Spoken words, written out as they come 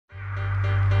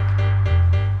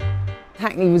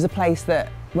Hackney was a place that,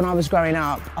 when I was growing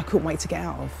up, I couldn't wait to get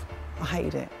out of. I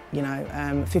hated it, you know.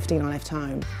 At 15 I left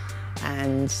home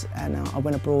and I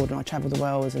went abroad and I travelled the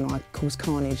world and I caused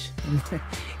carnage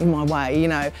in my way, you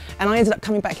know. And I ended up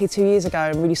coming back here 2 years ago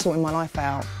and really sorting my life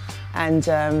out. And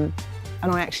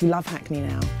I actually love Hackney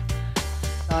now.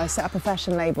 So I set up a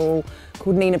fashion label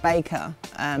called Nina Baker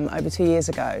over 2 years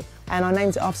ago. And I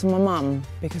named it after my mum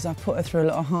because I've put her through a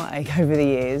lot of heartache over the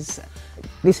years.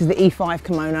 This is the E5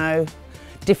 kimono,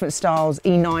 different styles,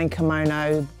 E9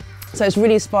 kimono. So it's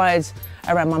really inspired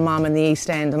around my mum and the East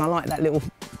End, and I like that little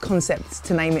concept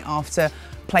to name it after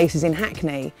places in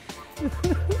Hackney.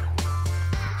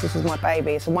 This is my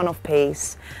baby, it's a one-off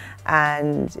piece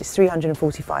and it's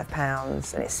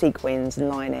 £345 and it's sequins and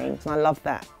linings, and I love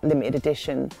that limited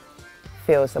edition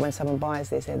feel, so when someone buys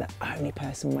this they're the only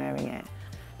person wearing it.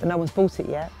 But no one's bought it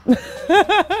yet.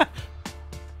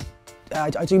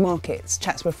 I do markets.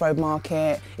 Chatsworth Road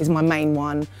market is my main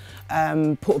one.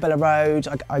 Portobello Road,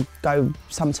 I go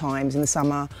sometimes in the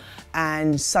summer,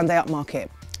 and Sunday Upmarket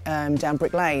down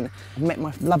Brick Lane. I've met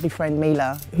my lovely friend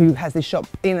Mila, who has this shop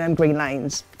in Green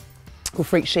Lanes called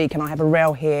Freak Chic, and I have a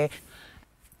rail here.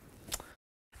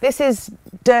 This is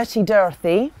Dirty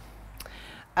Dorothy.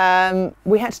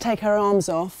 We had to take her arms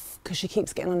off because she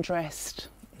keeps getting undressed.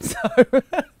 So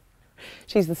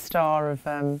she's the star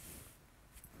of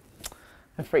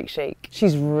Freak Chic.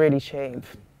 She's really cheap.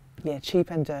 Yeah, cheap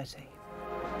and dirty.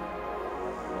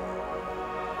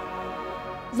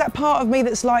 Is that part of me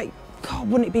that's like, God,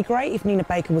 wouldn't it be great if Nina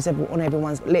Baker was on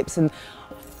everyone's lips? And,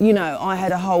 you know, I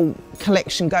had a whole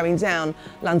collection going down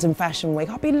London Fashion Week.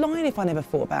 I'd be lying if I never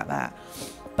thought about that.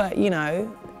 But, you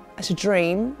know, it's a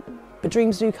dream. But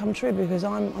dreams do come true because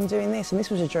I'm doing this, and this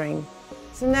was a dream.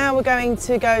 So now we're going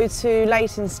to go to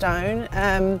Leytonstone,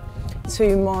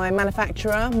 to my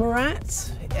manufacturer,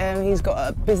 Murat. He's got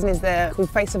a business there called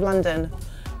Face of London.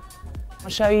 I'll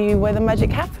show you where the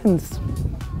magic happens.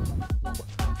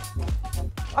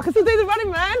 I can still do the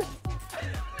running, man.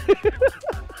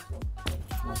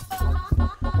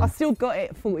 I still got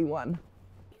it at 41.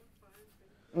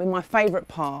 I mean, my favourite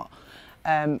part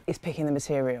is picking the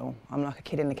material. I'm like a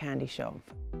kid in the candy shop.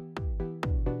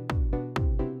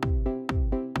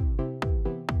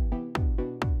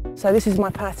 So this is my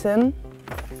pattern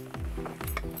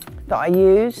that I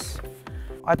use.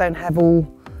 I don't have all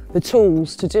the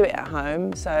tools to do it at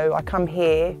home, so I come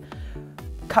here,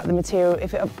 cut the material.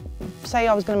 Say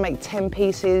I was going to make 10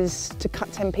 pieces, to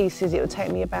cut 10 pieces it would take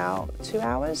me about 2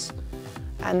 hours,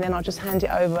 and then I'll just hand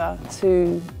it over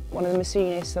to one of the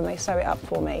machinists and they sew it up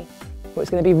for me. But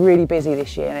it's going to be really busy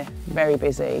this year, very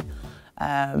busy,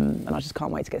 and I just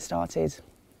can't wait to get started.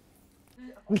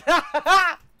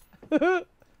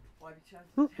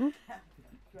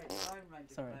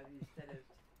 Sorry.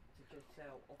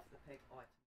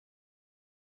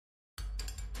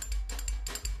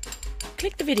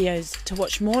 Click the videos to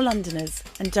watch more Londoners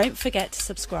and don't forget to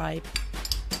subscribe.